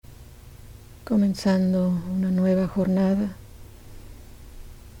comenzando una nueva jornada.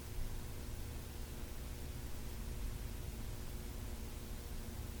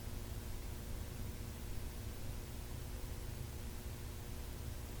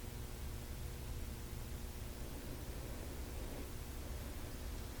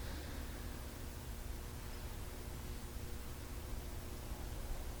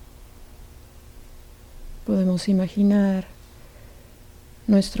 Podemos imaginar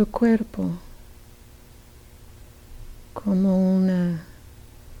nuestro cuerpo como una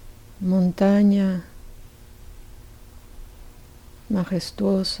montaña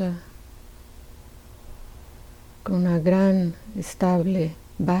majestuosa con una gran, estable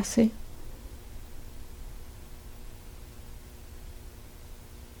base.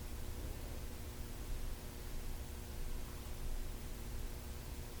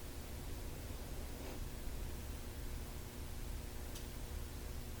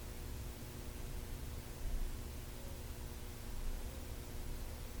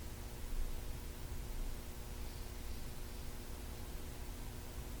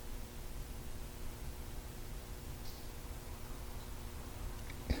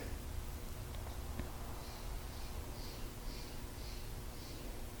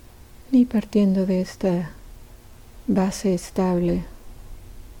 Y partiendo de esta base estable,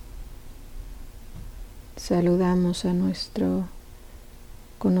 saludamos a nuestro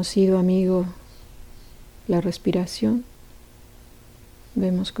conocido amigo, la respiración.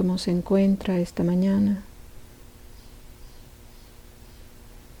 Vemos cómo se encuentra esta mañana.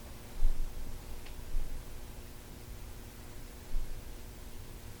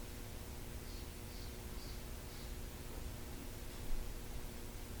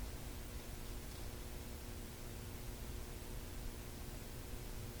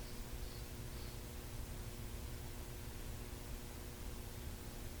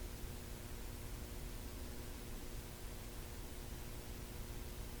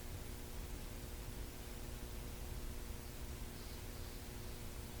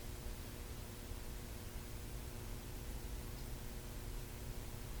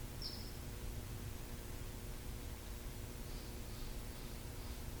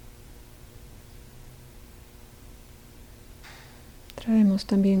 Traemos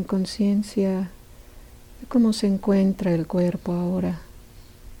también conciencia de cómo se encuentra el cuerpo ahora.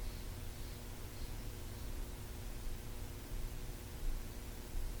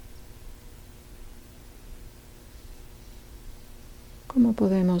 Cómo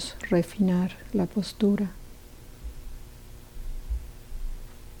podemos refinar la postura.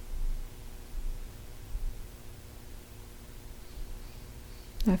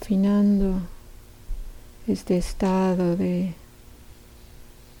 Afinando este estado de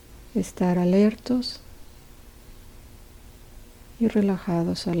estar alertos y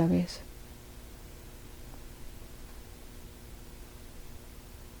relajados a la vez.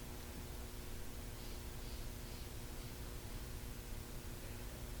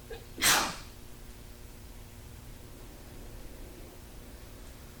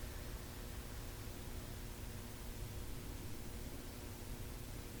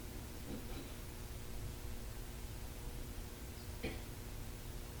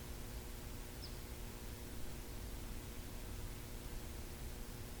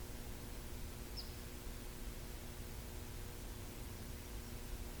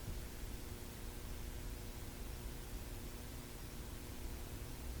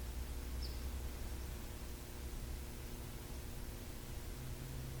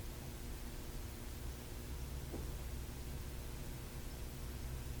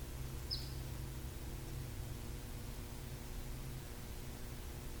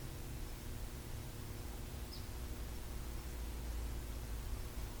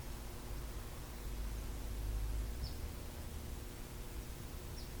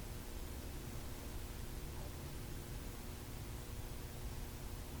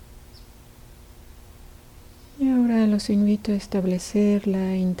 Y ahora los invito a establecer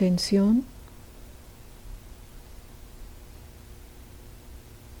la intención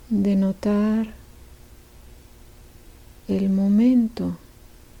de notar el momento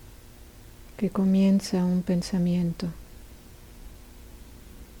que comienza un pensamiento.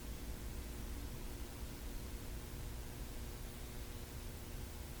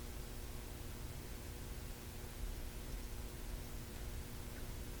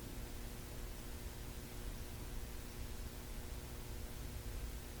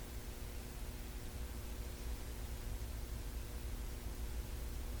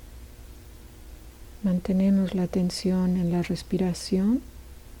 Mantenemos la atención en la respiración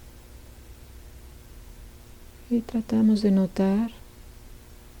y tratamos de notar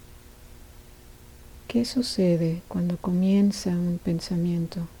 ¿Qué sucede cuando comienza un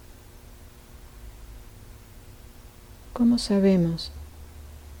pensamiento? ¿Cómo sabemos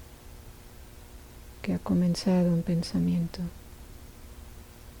que ha comenzado un pensamiento?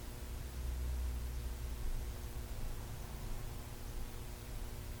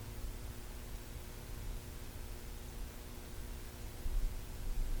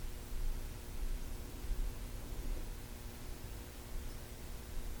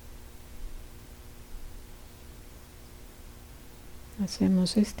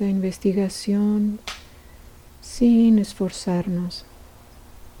 Hacemos esta investigación sin esforzarnos.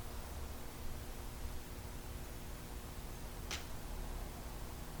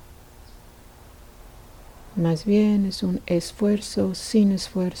 Más bien es un esfuerzo sin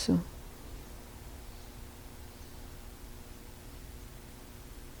esfuerzo.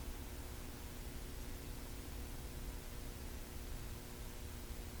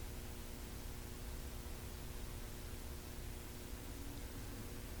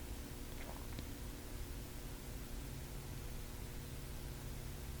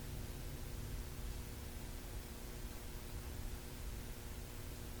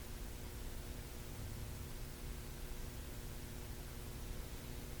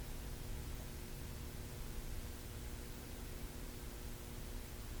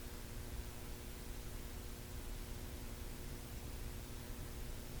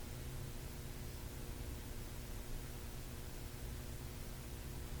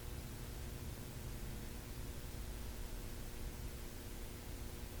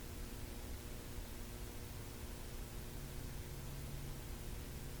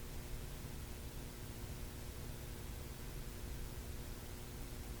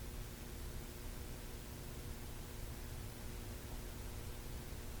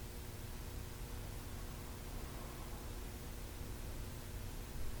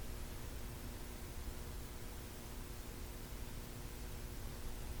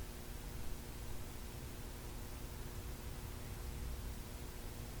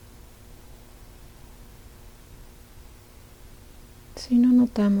 Si no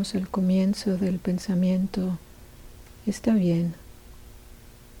notamos el comienzo del pensamiento, está bien.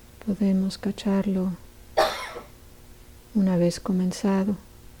 Podemos cacharlo una vez comenzado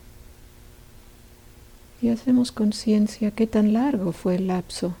y hacemos conciencia qué tan largo fue el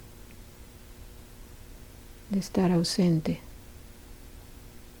lapso de estar ausente.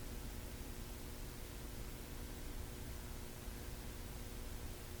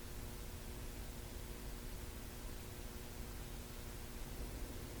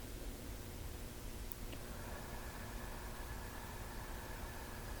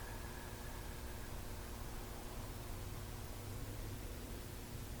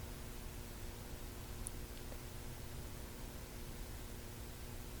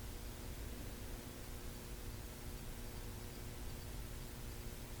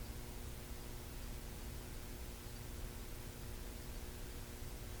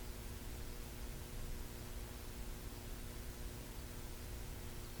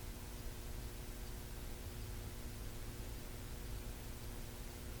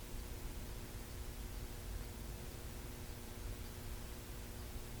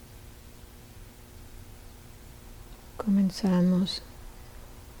 Comenzamos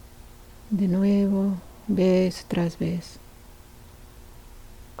de nuevo, vez tras vez.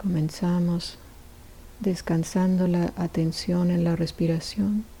 Comenzamos descansando la atención en la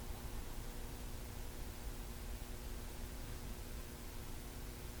respiración.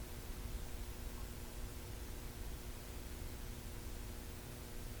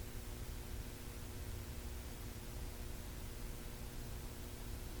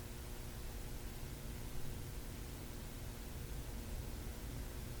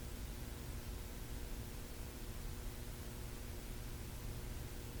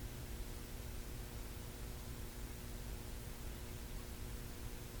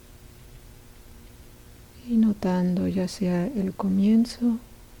 Y notando ya sea el comienzo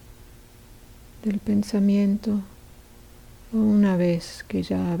del pensamiento o una vez que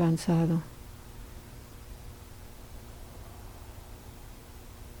ya ha avanzado.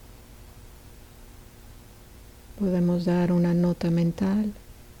 Podemos dar una nota mental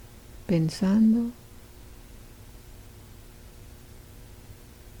pensando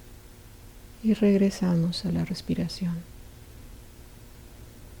y regresamos a la respiración.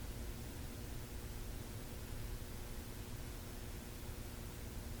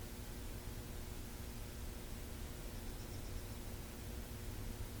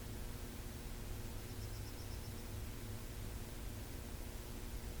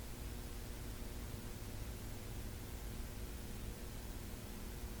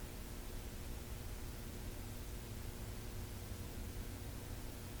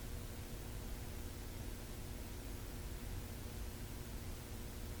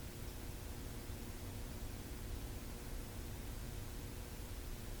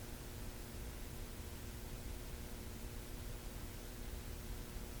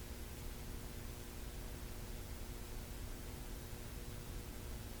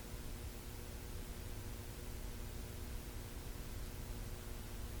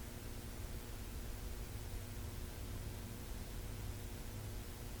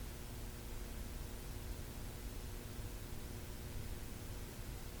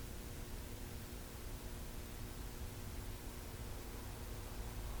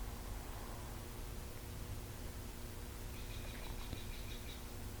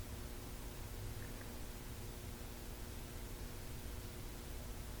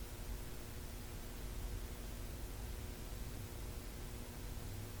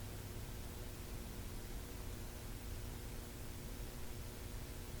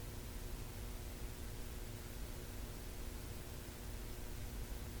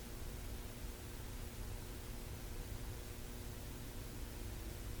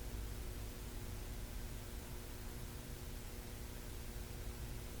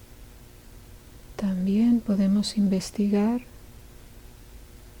 También podemos investigar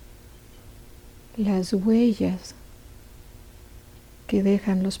las huellas que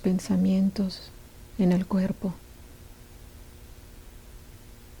dejan los pensamientos en el cuerpo,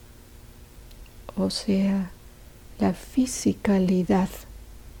 o sea, la fisicalidad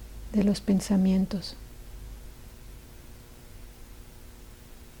de los pensamientos.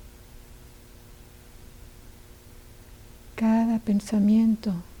 Cada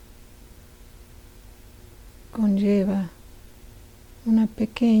pensamiento conlleva una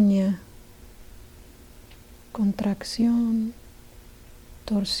pequeña contracción,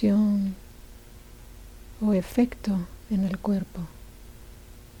 torsión o efecto en el cuerpo.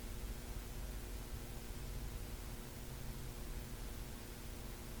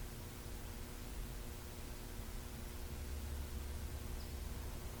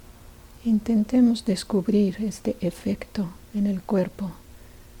 Intentemos descubrir este efecto en el cuerpo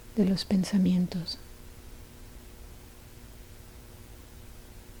de los pensamientos.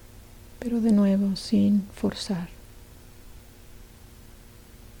 Pero de nuevo, sin forzar.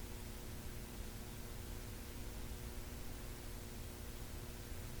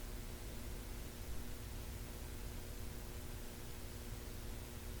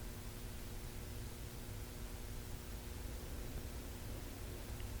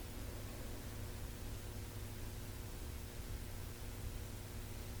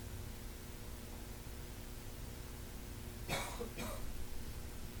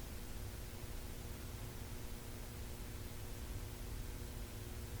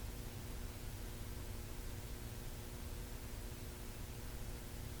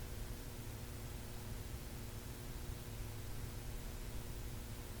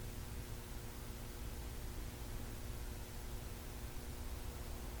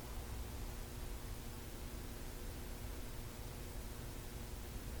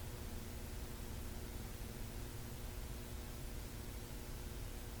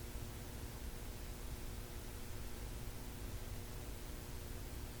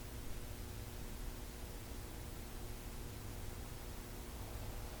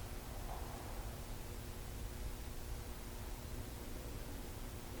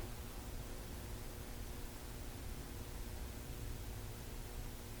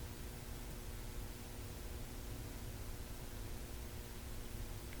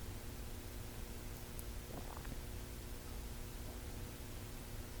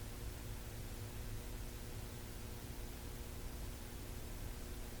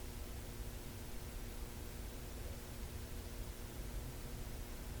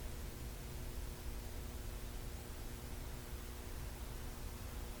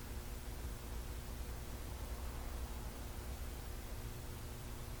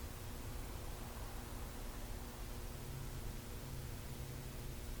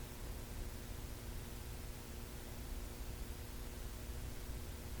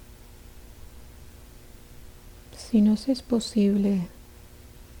 Si nos es posible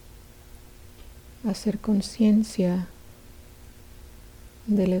hacer conciencia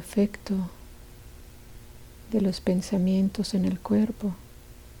del efecto de los pensamientos en el cuerpo,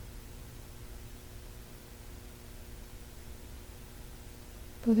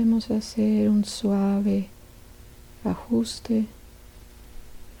 podemos hacer un suave ajuste,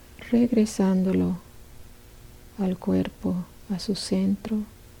 regresándolo al cuerpo, a su centro,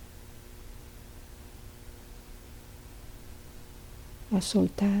 a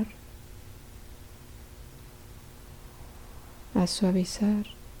soltar, a suavizar.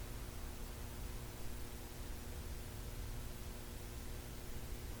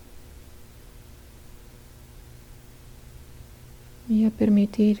 Y a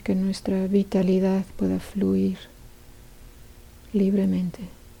permitir que nuestra vitalidad pueda fluir libremente.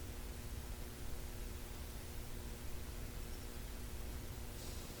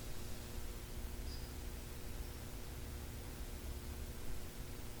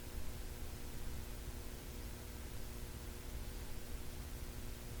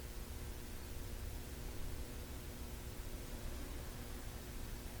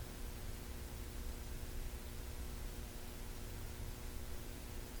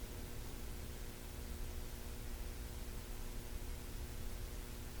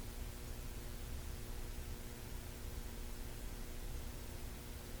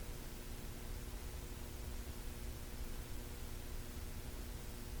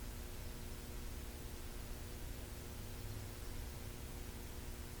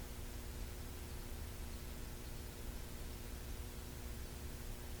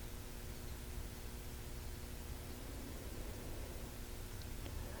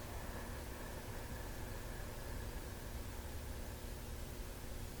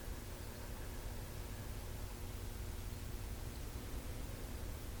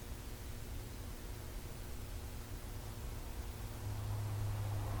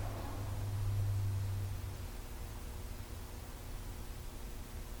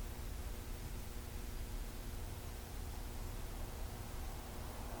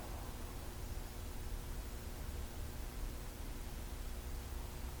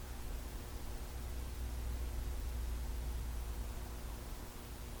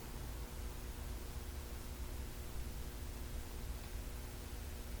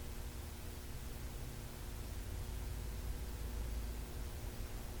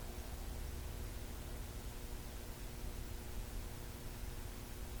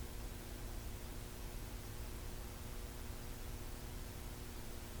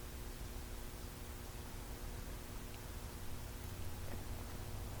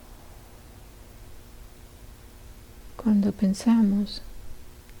 Cuando pensamos,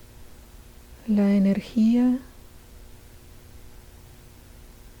 la energía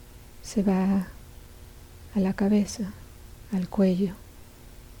se va a la cabeza, al cuello.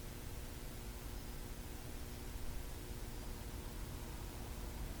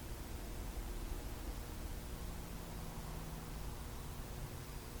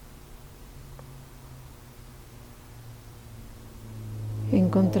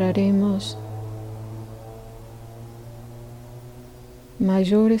 Encontraremos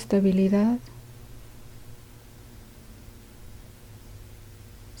mayor estabilidad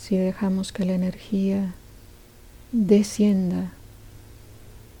si dejamos que la energía descienda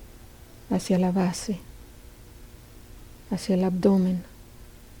hacia la base, hacia el abdomen.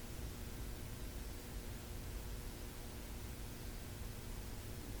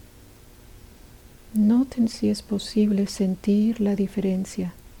 Noten si es posible sentir la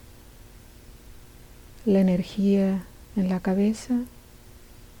diferencia. La energía en la cabeza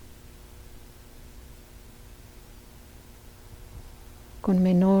con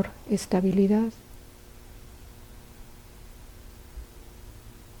menor estabilidad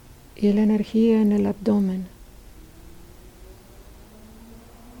y la energía en el abdomen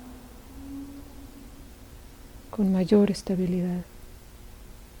con mayor estabilidad.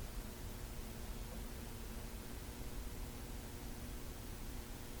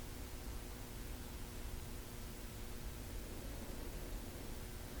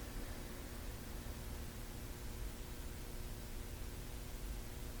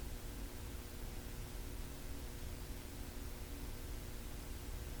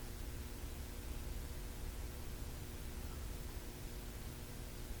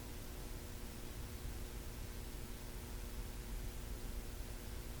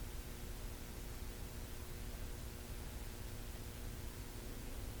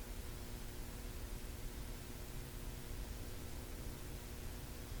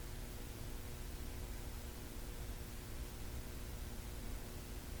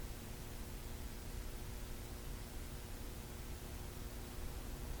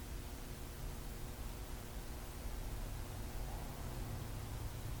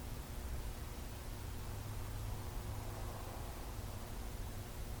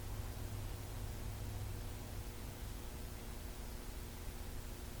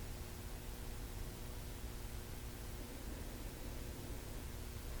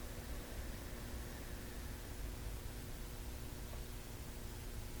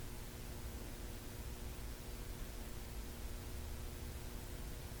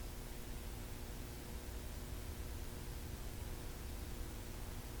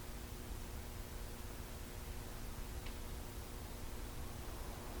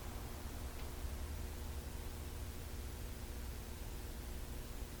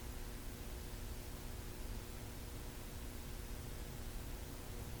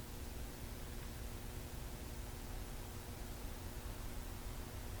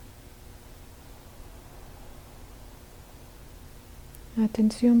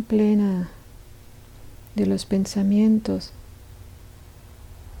 Atención plena de los pensamientos.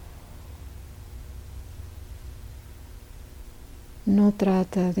 No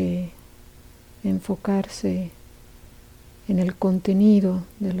trata de enfocarse en el contenido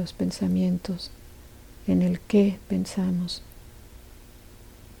de los pensamientos, en el qué pensamos,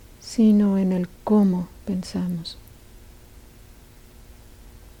 sino en el cómo pensamos.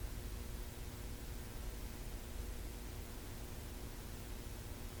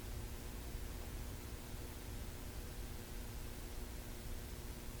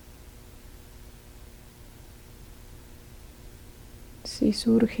 Si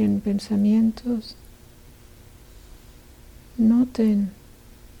surgen pensamientos, noten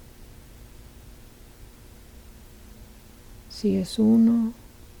si es uno,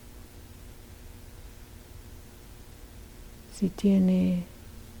 si tiene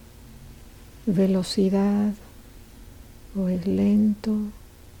velocidad o es lento.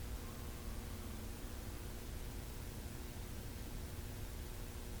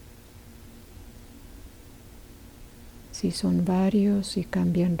 Si son varios y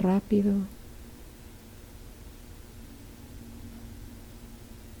cambian rápido.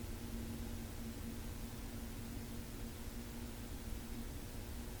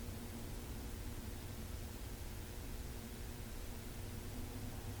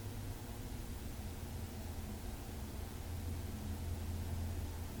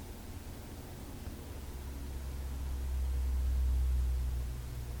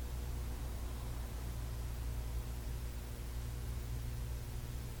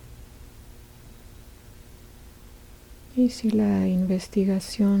 Y si la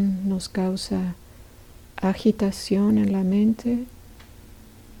investigación nos causa agitación en la mente,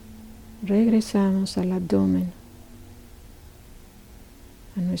 regresamos al abdomen,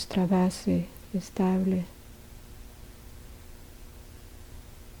 a nuestra base estable,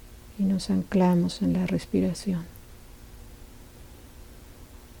 y nos anclamos en la respiración.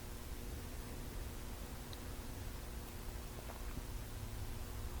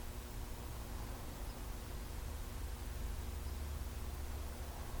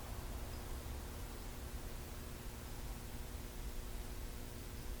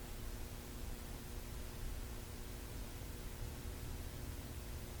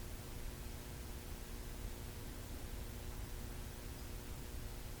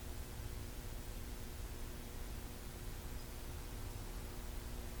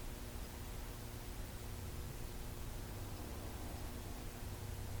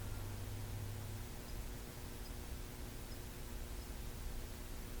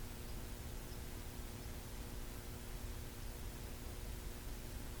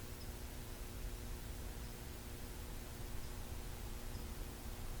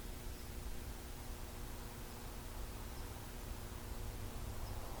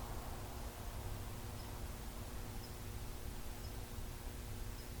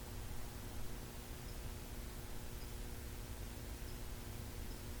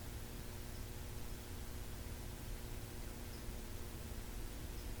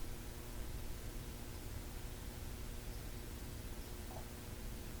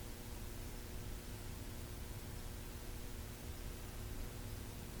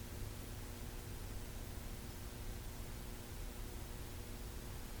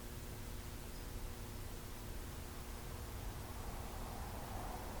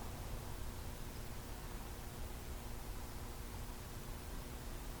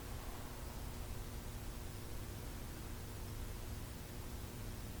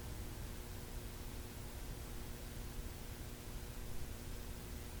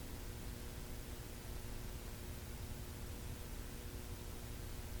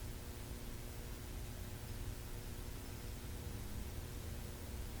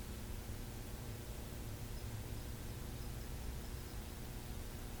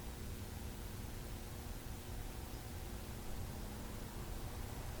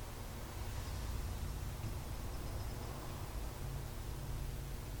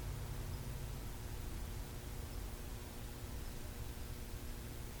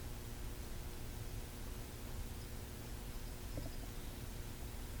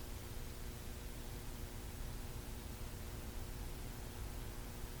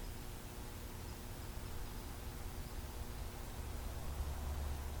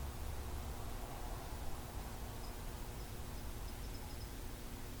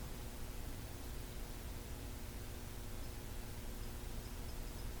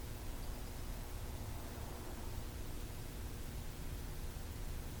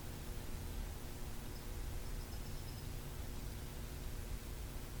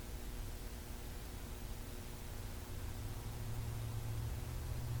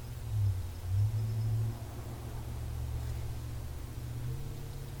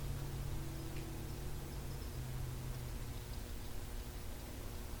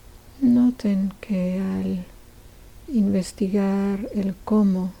 Noten que al investigar el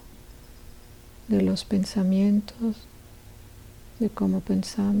cómo de los pensamientos, de cómo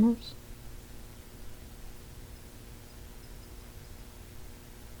pensamos,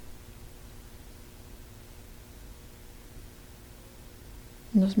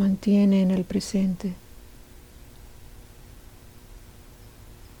 nos mantiene en el presente.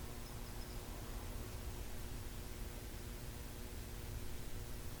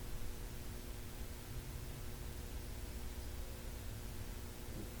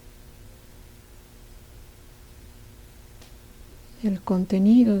 El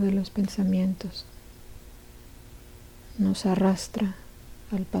contenido de los pensamientos nos arrastra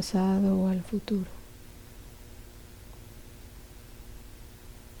al pasado o al futuro.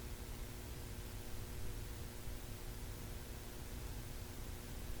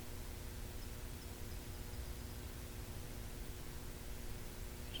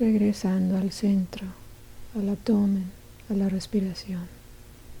 Regresando al centro, al abdomen, a la respiración.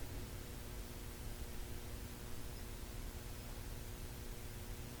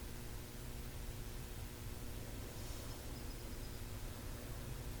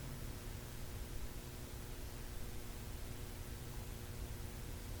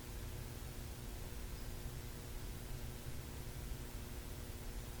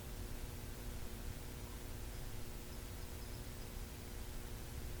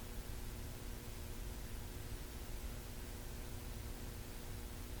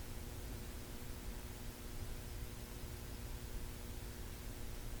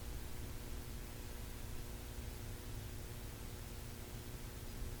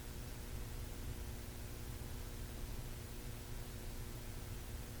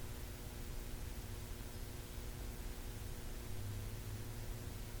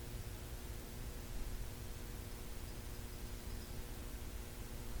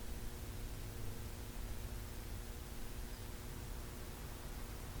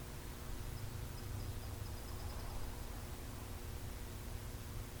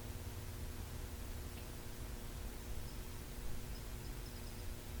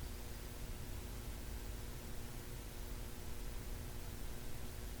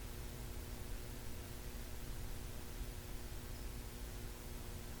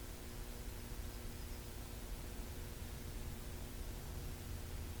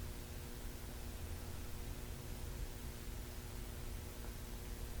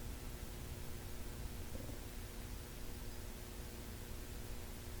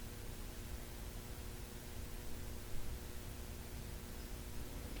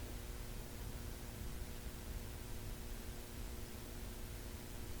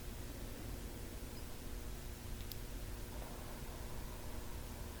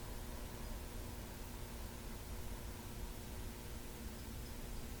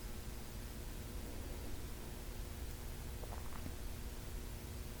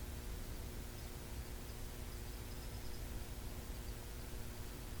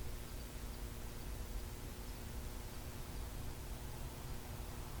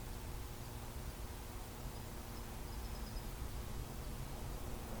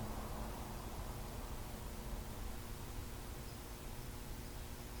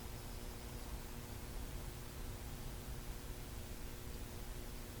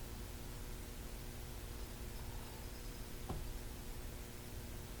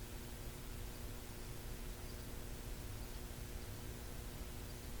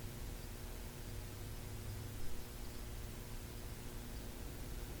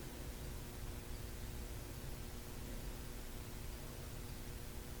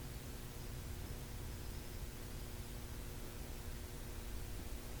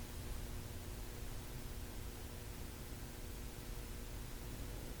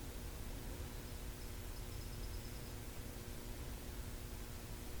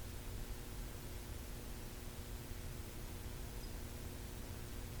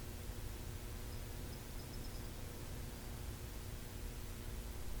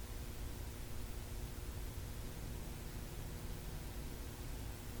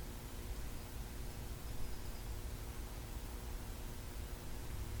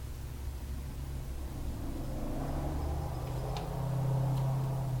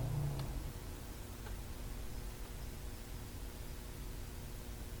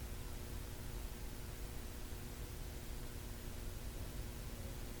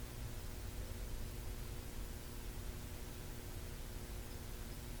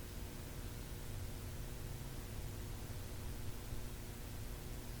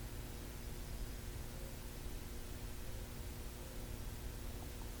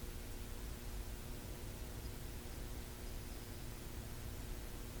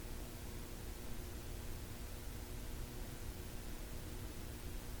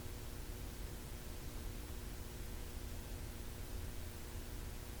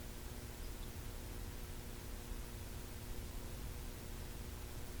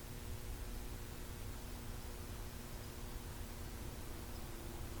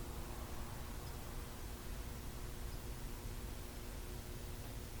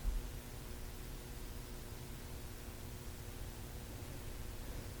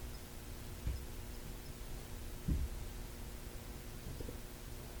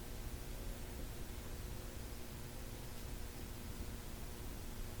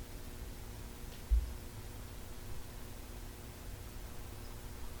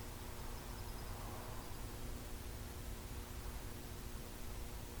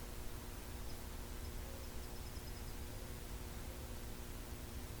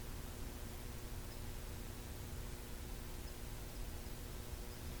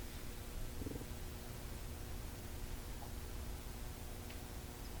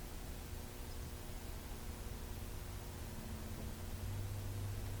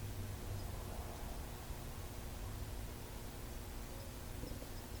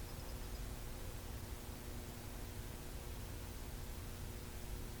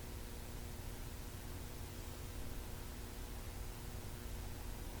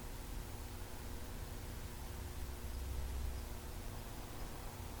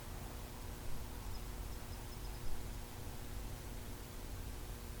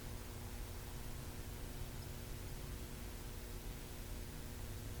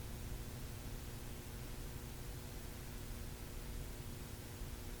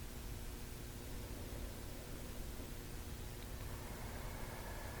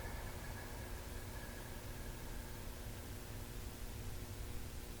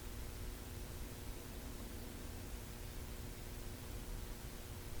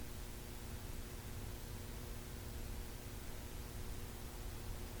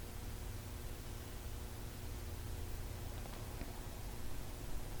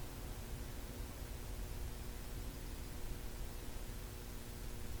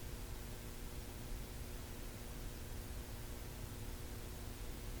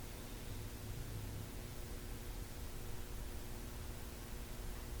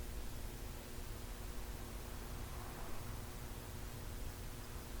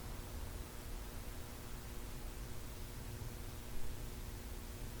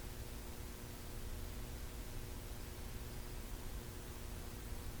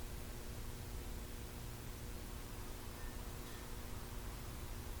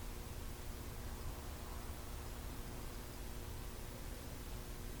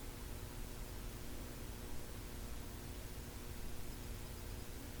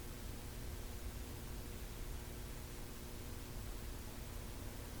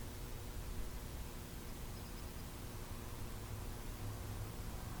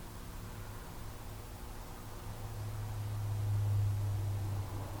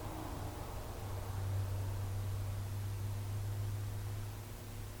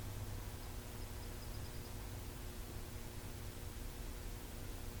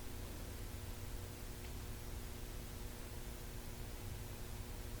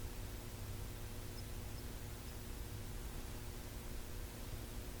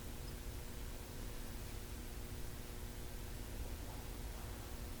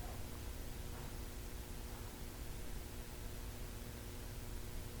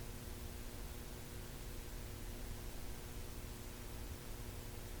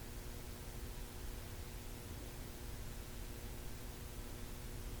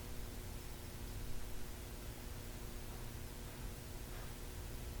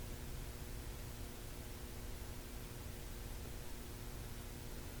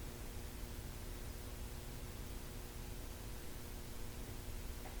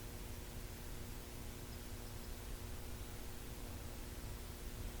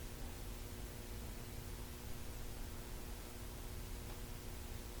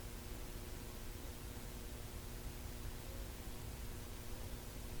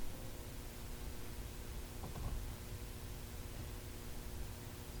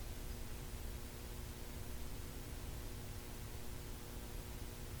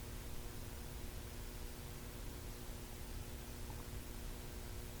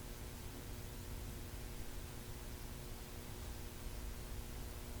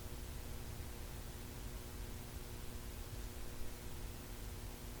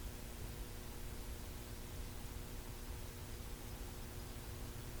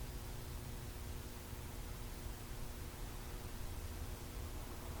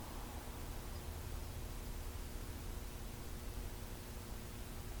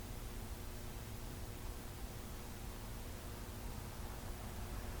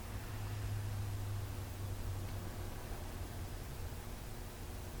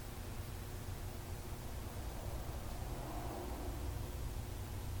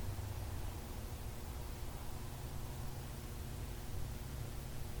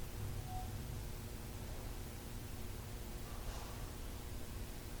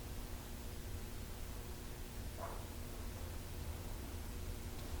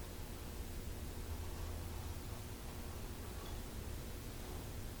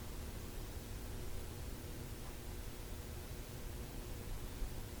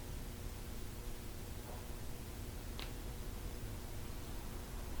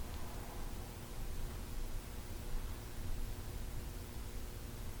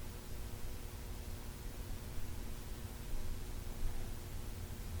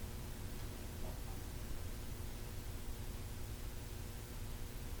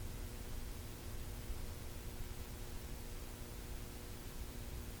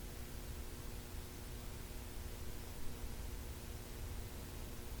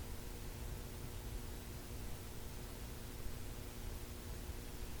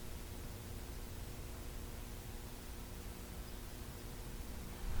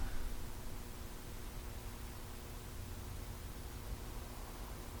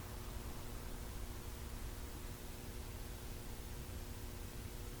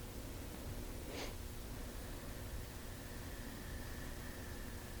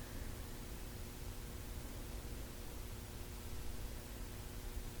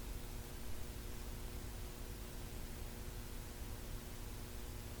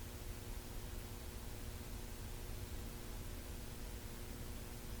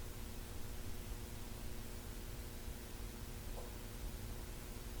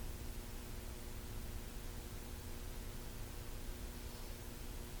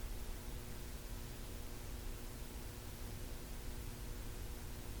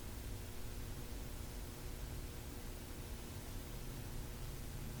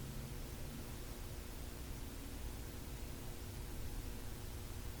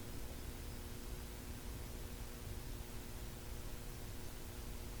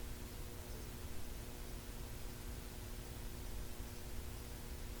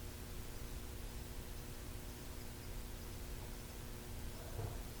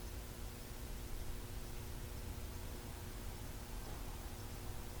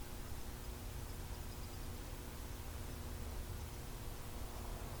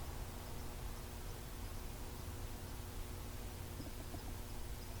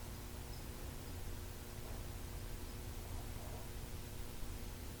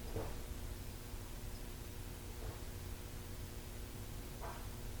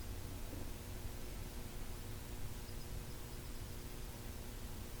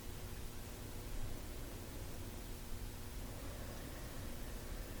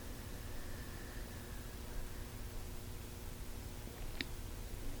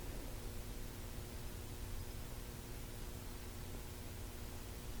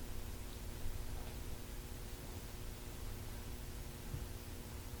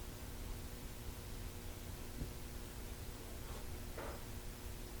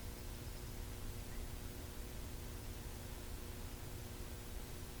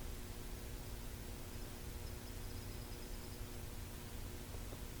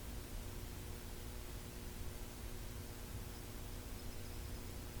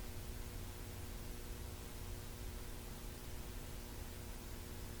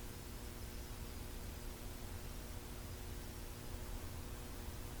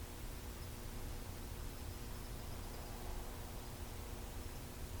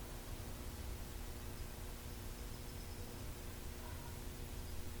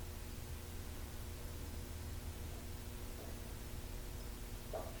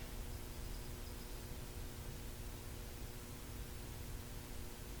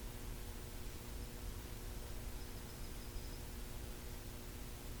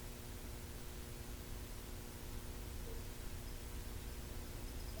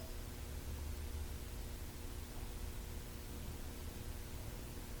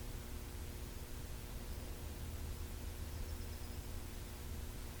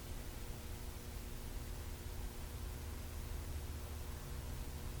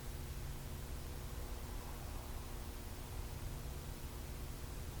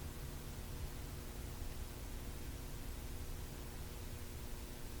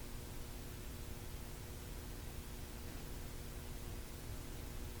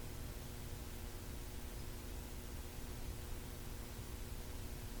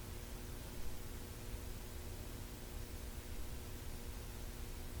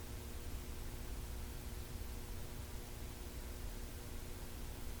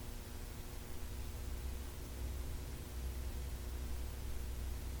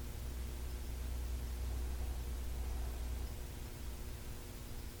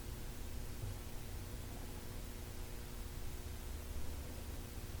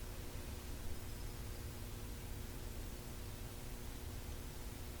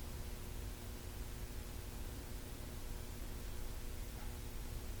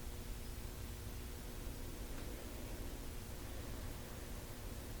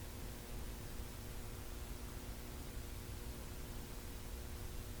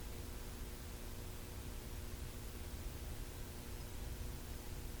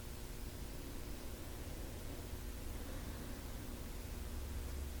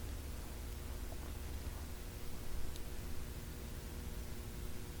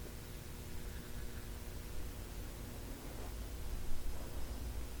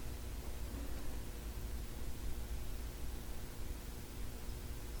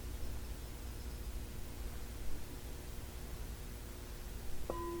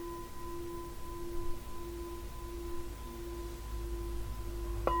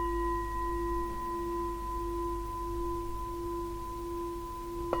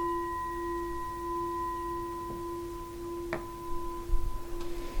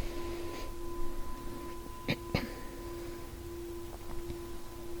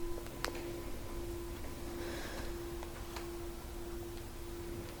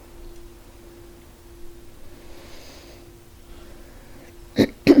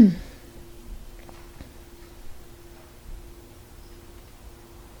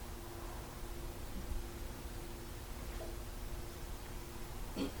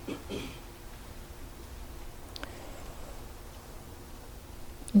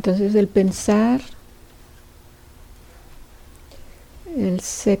 Entonces el pensar, el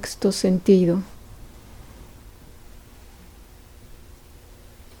sexto sentido.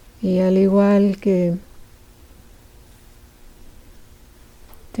 Y al igual que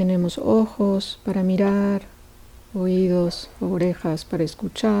tenemos ojos para mirar, oídos, orejas para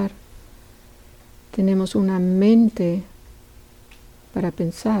escuchar, tenemos una mente para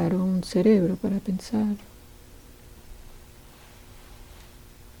pensar o un cerebro para pensar.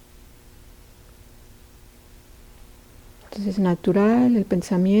 Entonces es natural, el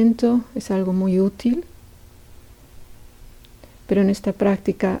pensamiento es algo muy útil, pero en esta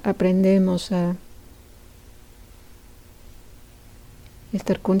práctica aprendemos a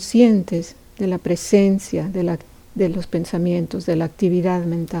estar conscientes de la presencia de los pensamientos, de la actividad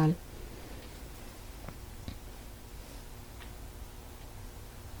mental.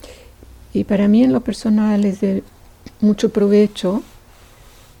 Y para mí en lo personal es de mucho provecho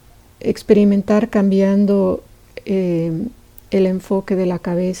experimentar cambiando el enfoque de la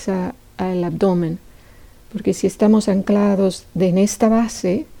cabeza al abdomen, porque si estamos anclados en esta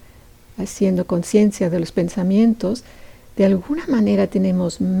base, haciendo conciencia de los pensamientos, de alguna manera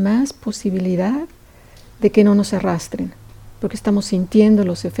tenemos más posibilidad de que no nos arrastren, porque estamos sintiendo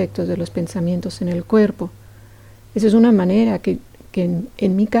los efectos de los pensamientos en el cuerpo. Esa es una manera que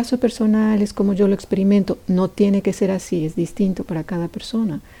en mi caso personal es como yo lo experimento. No tiene que ser así, es distinto para cada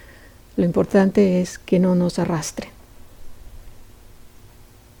persona. Lo importante es que no nos arrastren.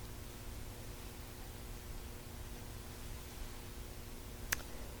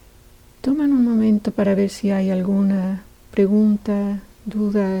 Toman un momento para ver si hay alguna pregunta,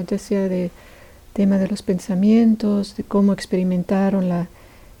 duda, ya sea de tema de los pensamientos, de cómo experimentaron la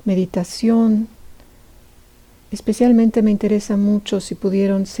meditación. Especialmente me interesa mucho si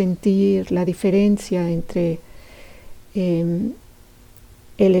pudieron sentir la diferencia entre el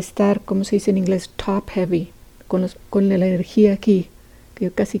estar, como se dice en inglés, top heavy, con la energía aquí, que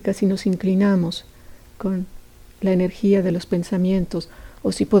casi nos inclinamos con la energía de los pensamientos,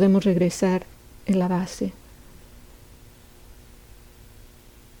 o si podemos regresar en la base.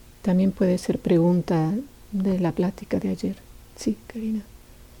 También puede ser pregunta de la plática de ayer. Sí, Karina.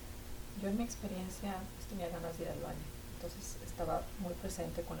 Yo en mi experiencia tenía ganas de ir al baño, entonces estaba muy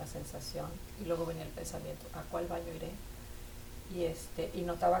presente con la sensación y luego venía el pensamiento, ¿a cuál baño iré? Y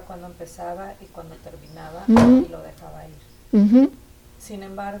notaba cuando empezaba y cuando terminaba y lo dejaba ir. Sin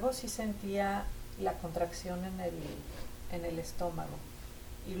embargo, sí sentía la contracción en el estómago.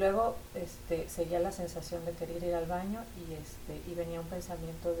 Y luego seguía la sensación de querer ir al baño y venía un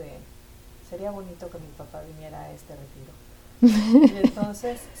pensamiento de, sería bonito que mi papá viniera a este retiro. Y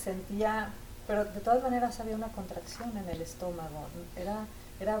entonces sentía, pero de todas maneras había una contracción en el estómago.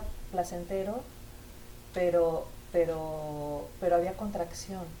 Era placentero, pero había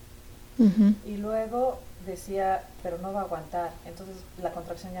contracción. Y luego decía, pero no va a aguantar. Entonces la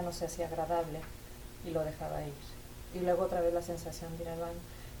contracción ya no se hacía agradable y lo dejaba ir. Y luego otra vez la sensación de ir al baño.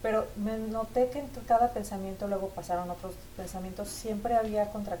 Pero me noté que en cada pensamiento luego pasaron otros pensamientos, siempre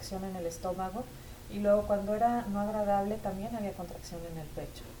había contracción en el estómago y luego cuando era no agradable también había contracción en el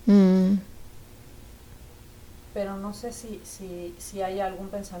pecho. Pero no sé si hay algún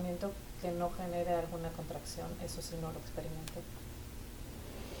pensamiento que no genere alguna contracción, eso sí no lo experimenté.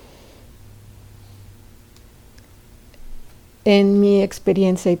 En mi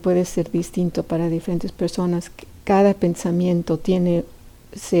experiencia, y puede ser distinto para diferentes personas, cada pensamiento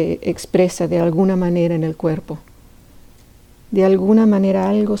se expresa de alguna manera en el cuerpo. De alguna manera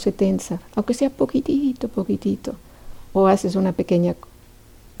algo se tensa, aunque sea poquitito, o haces una pequeña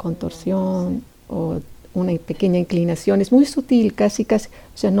contorsión o una pequeña inclinación. Es muy sutil, casi, o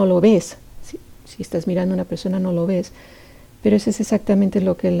sea, no lo ves. Si estás mirando a una persona no lo ves, pero eso es exactamente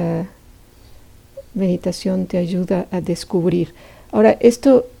lo que la meditación te ayuda a descubrir. Ahora,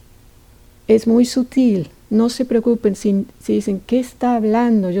 esto es muy sutil. No se preocupen si dicen, ¿qué está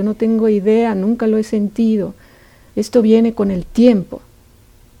hablando? Yo no tengo idea, nunca lo he sentido. Esto viene con el tiempo.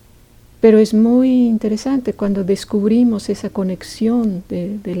 Pero es muy interesante cuando descubrimos esa conexión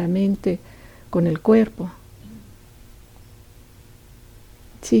de la mente con el cuerpo.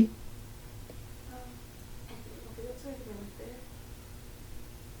 Sí. Lo que yo experimenté,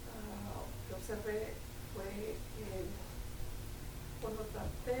 que observé, fue cuando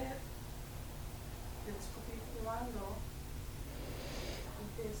traté de descubrir cuándo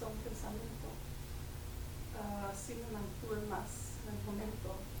empieza un pensamiento, sí me mantuve más en el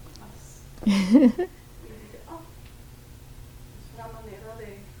momento, más. Y dije, es una manera de...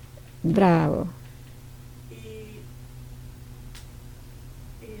 Bravo. Y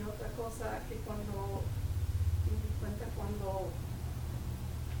otra cosa que cuando me di cuenta, cuando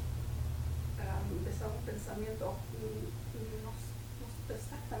empezaba un pensamiento, no sé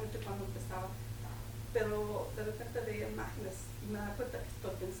exactamente cuándo empezaba, pero de repente veía imágenes y me daba cuenta que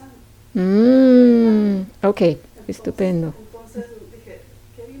estoy pensando. Ok, estupendo. Entonces dije,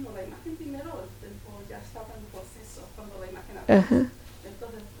 ¿qué vimos? ¿La imagen primero o ya estaba en proceso cuando la imagen Ajá. aparece?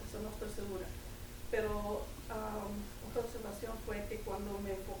 Entonces, eso no estoy segura. Pero otra observación fue que cuando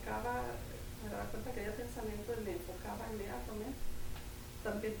me enfocaba, me daba cuenta que había pensamiento y me enfocaba inmediatamente,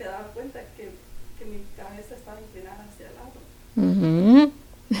 también te daba cuenta que mi cabeza estaba inclinada hacia el lado.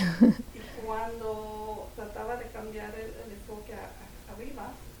 Y cuando trataba de cambiar el enfoque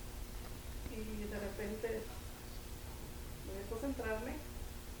arriba, y de repente voy a concentrarme,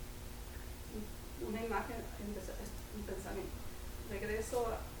 una imagen, un pensamiento.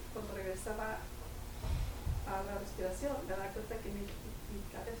 Cuando regresaba a la respiración, me daba cuenta que mi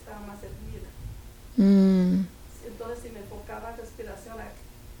cabeza estaba más erguida. Entonces, si me enfocaba en respiración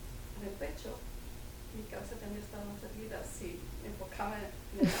en el pecho, mi cabeza también estaba más erguida. Si me enfocaba en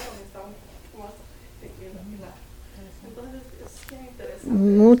el lado, me estaba un poco más erguida. Entonces, es bien interesante.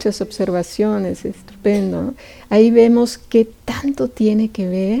 Muchas observaciones, estupendo, ¿no? Ahí vemos qué tanto tiene que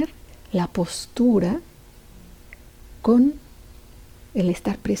ver la postura con el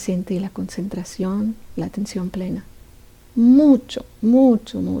estar presente y la concentración, la atención plena. Mucho,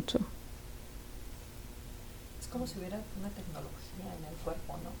 mucho, mucho. Es como si hubiera una tecnología en el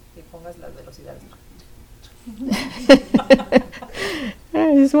cuerpo, ¿no? Que pongas las velocidades.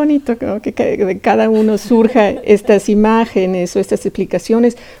 Es bonito, ¿no? Que de cada uno surja estas imágenes o estas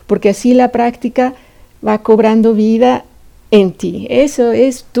explicaciones, porque así la práctica va cobrando vida en ti. Eso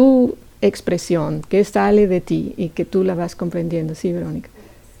es tu expresión, que sale de ti y que tú la vas comprendiendo. Sí, Verónica.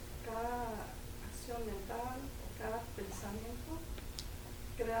 Cada acción mental o cada pensamiento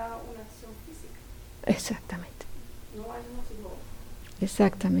crea una acción física. Exactamente. No hay uno sin otro.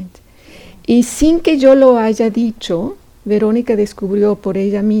 Exactamente. Y sin que yo lo haya dicho, Verónica descubrió por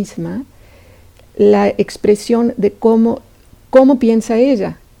ella misma la expresión de cómo piensa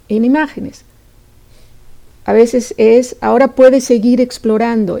ella en imágenes. A veces ahora puede seguir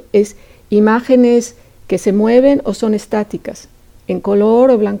explorando, es imágenes que se mueven o son estáticas, en color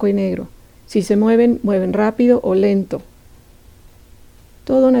o blanco y negro. Si se mueven, mueven rápido o lento.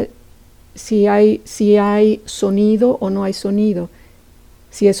 Si hay sonido o no hay sonido.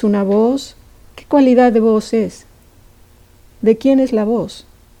 Si es una voz, ¿qué cualidad de voz es? ¿De quién es la voz?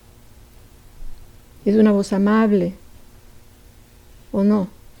 ¿Es una voz amable o no?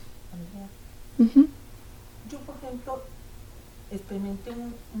 Andrea. Yo, por ejemplo, experimenté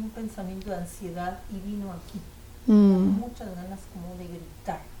un pensamiento de ansiedad y vino aquí. Muchas ganas como de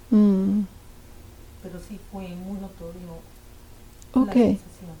gritar. Pero sí fue muy notorio. Ok,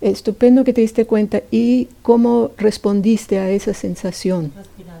 estupendo que te diste cuenta. ¿Y cómo respondiste a esa sensación?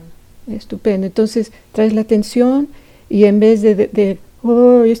 Respirando. Estupendo. Entonces, traes la atención y en vez de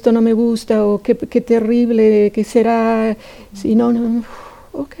oh, esto no me gusta, o qué terrible, qué será, si no,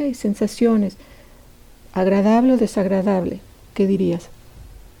 ok, sensaciones. ¿Agradable o desagradable? ¿Qué dirías?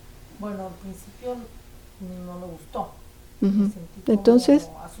 Bueno, al principio no me gustó. Me sentí como entonces,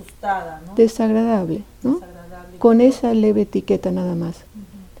 asustada, ¿no? Desagradable, ¿no? Desagradable. Con esa leve etiqueta nada más.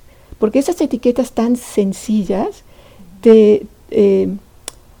 Porque esas etiquetas tan sencillas te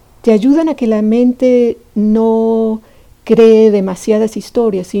ayudan a que la mente no cree demasiadas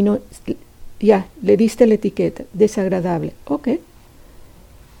historias, sino ya, le diste la etiqueta, desagradable, ok.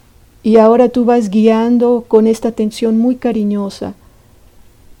 Y ahora tú vas guiando con esta atención muy cariñosa.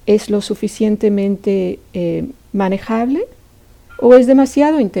 ¿Es lo suficientemente manejable o es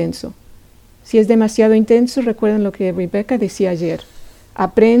demasiado intenso? Si es demasiado intenso, recuerden lo que Rebecca decía ayer.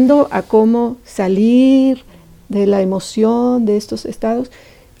 Aprendo a cómo salir de la emoción, de estos estados.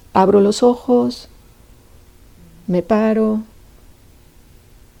 Abro los ojos, me paro.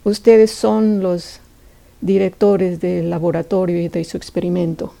 Ustedes son los directores del laboratorio y de su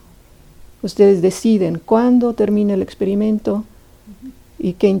experimento. Ustedes deciden cuándo termina el experimento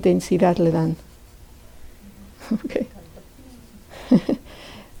y qué intensidad le dan. Okay.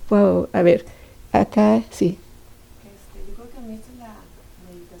 Wow, a ver, acá sí. Yo creo que a mí es la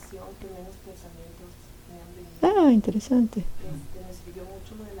meditación que menos pensamientos me han venido. Ah, interesante. Me sirvió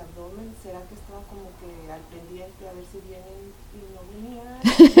mucho lo del abdomen. ¿Será que estaba como que al pendiente a ver si vienen y no venían?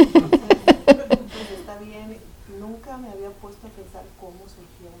 Entonces, pues está bien. Nunca me había puesto a pensar cómo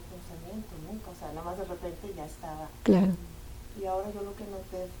surgía un pensamiento, nunca. O sea, nada más de repente ya estaba. Claro. Y ahora yo lo que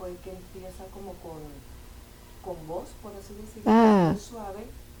noté fue que empieza como con voz, por así decirlo, muy suave,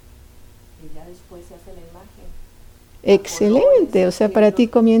 y ya después se hace la imagen. Excelente, o sea, para ti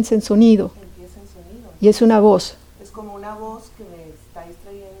comienza en sonido. Empieza en sonido. Y es una voz. Es como una voz que me está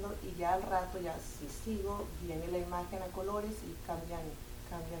distrayendo y ya al rato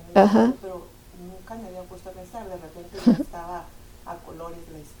Ajá. Pero nunca me había puesto a pensar, de repente ya estaba a colores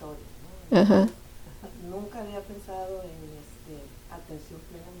la historia, ¿no? Ajá. Nunca había pensado en atención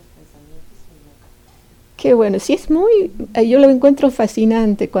plena a mis pensamientos y nunca. Qué bueno, sí es muy, yo lo encuentro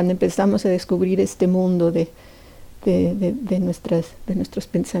fascinante cuando empezamos a descubrir este mundo de nuestros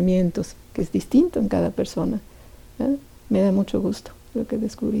pensamientos, que es distinto en cada persona. Me da mucho gusto lo que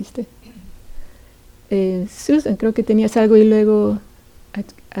descubriste. Susan, creo que tenías algo y luego...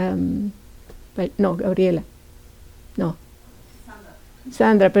 no, Gabriela. No.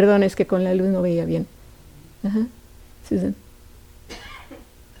 Sandra, perdón, es que con la luz no veía bien. Ajá. Susan.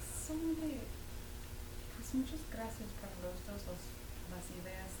 Muchas gracias por los dos, las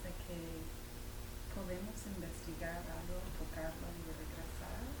ideas de que podemos investigar algo, enfocarlo y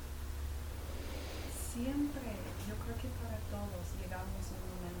regresar. Siempre, yo creo que para todos llegamos a un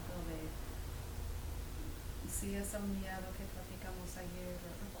momento de, si es el miedo que platicamos ayer,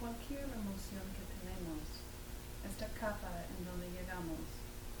 o cualquier emoción que tenemos, esta capa en donde llegamos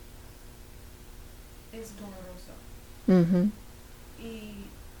es doloroso. Uh-huh.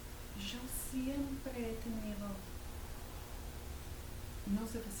 Y yo siempre he tenido no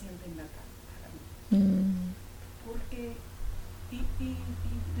suficiente meta para mí. Porque y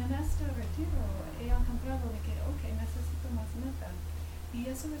en este retiro he encontrado de que, necesito más meta. Y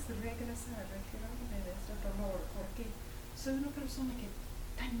eso es regresar, retirarme de este dolor, porque soy una persona que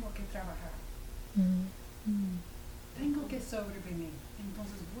tengo que trabajar. Tengo que sobrevivir.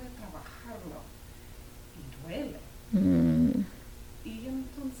 Entonces voy a trabajarlo. Y duele. Y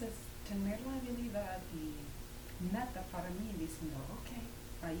entonces tener la habilidad y neta para mí diciendo,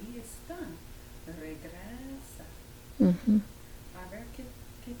 ahí está, regresa. A ver qué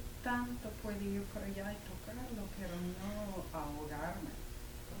tanto puede ir por allá y tocarlo, pero no ahogarme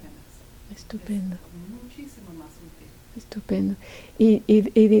en eso. Estupendo. Es muchísimo más útil. Estupendo. Y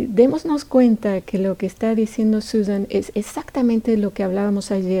démonos cuenta que lo que está diciendo Susan es exactamente lo que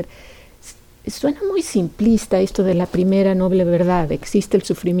hablábamos ayer. Suena muy simplista esto de la primera noble verdad, existe el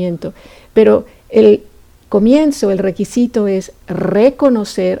sufrimiento, pero el comienzo, el requisito es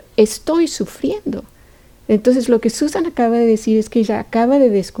reconocer, estoy sufriendo. Entonces lo que Susan acaba de decir es que ella acaba de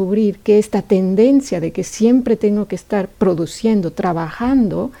descubrir que esta tendencia de que siempre tengo que estar produciendo,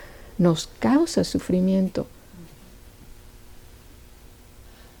 trabajando, nos causa sufrimiento.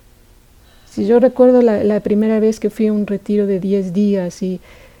 Si yo recuerdo la primera vez que fui a un retiro de 10 días y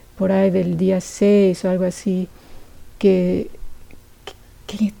por ahí del día 6 o algo así, que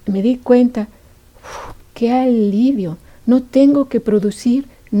me di cuenta, qué alivio, no tengo que producir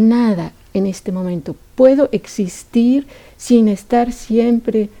nada en este momento, puedo existir sin estar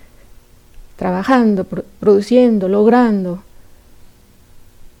siempre trabajando, produciendo, logrando.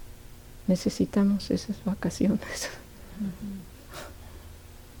 Necesitamos esas vacaciones.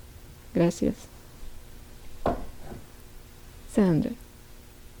 Gracias. Sandra.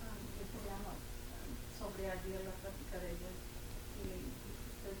 Sobre ayer la práctica de ella,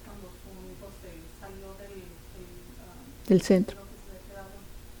 usted cuando su hijo se salió del centro.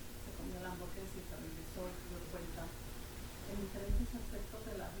 Se comió la hamburguesa y se regresó y se dio cuenta. En diferentes aspectos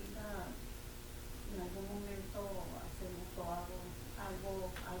de la vida, en algún momento hacemos o hago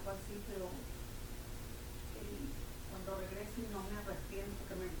algo así, pero cuando regreso y no me arrepiento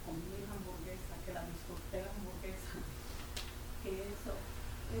que me comí la hamburguesa, que la disfruté la hamburguesa, que eso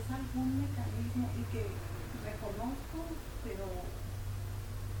es algún mecanismo y que reconozco, pero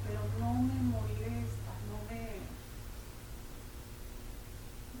no me molesta, no me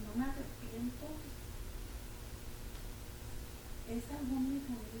arrepiento. ¿Es algún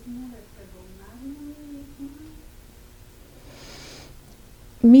mecanismo de perdonarme a mí misma?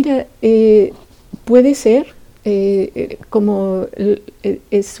 Mira, puede ser, como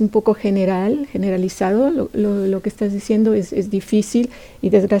es un poco generalizado, lo que estás diciendo es difícil y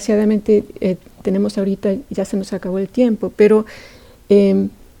desgraciadamente tenemos ahorita, ya se nos acabó el tiempo, pero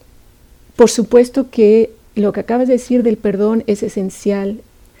por supuesto que lo que acabas de decir del perdón es esencial.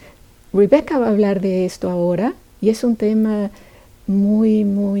 Rebecca va a hablar de esto ahora y es un tema muy,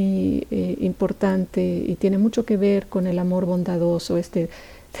 muy importante y tiene mucho que ver con el amor bondadoso, de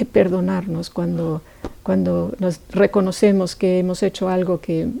perdonarnos cuando nos reconocemos que hemos hecho algo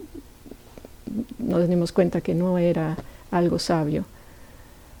que nos dimos cuenta que no era algo sabio.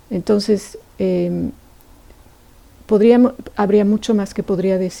 Entonces, habría mucho más que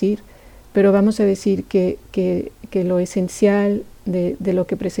podría decir, pero vamos a decir que lo esencial de lo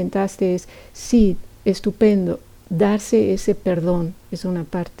que presentaste es, sí, estupendo, darse ese perdón es una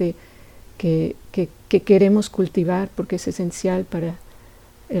parte que queremos cultivar porque es esencial para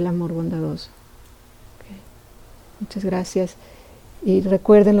el amor bondadoso. Okay. Muchas gracias. Y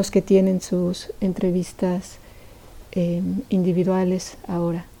recuerden los que tienen sus entrevistas individuales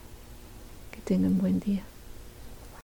ahora. Que tengan buen día.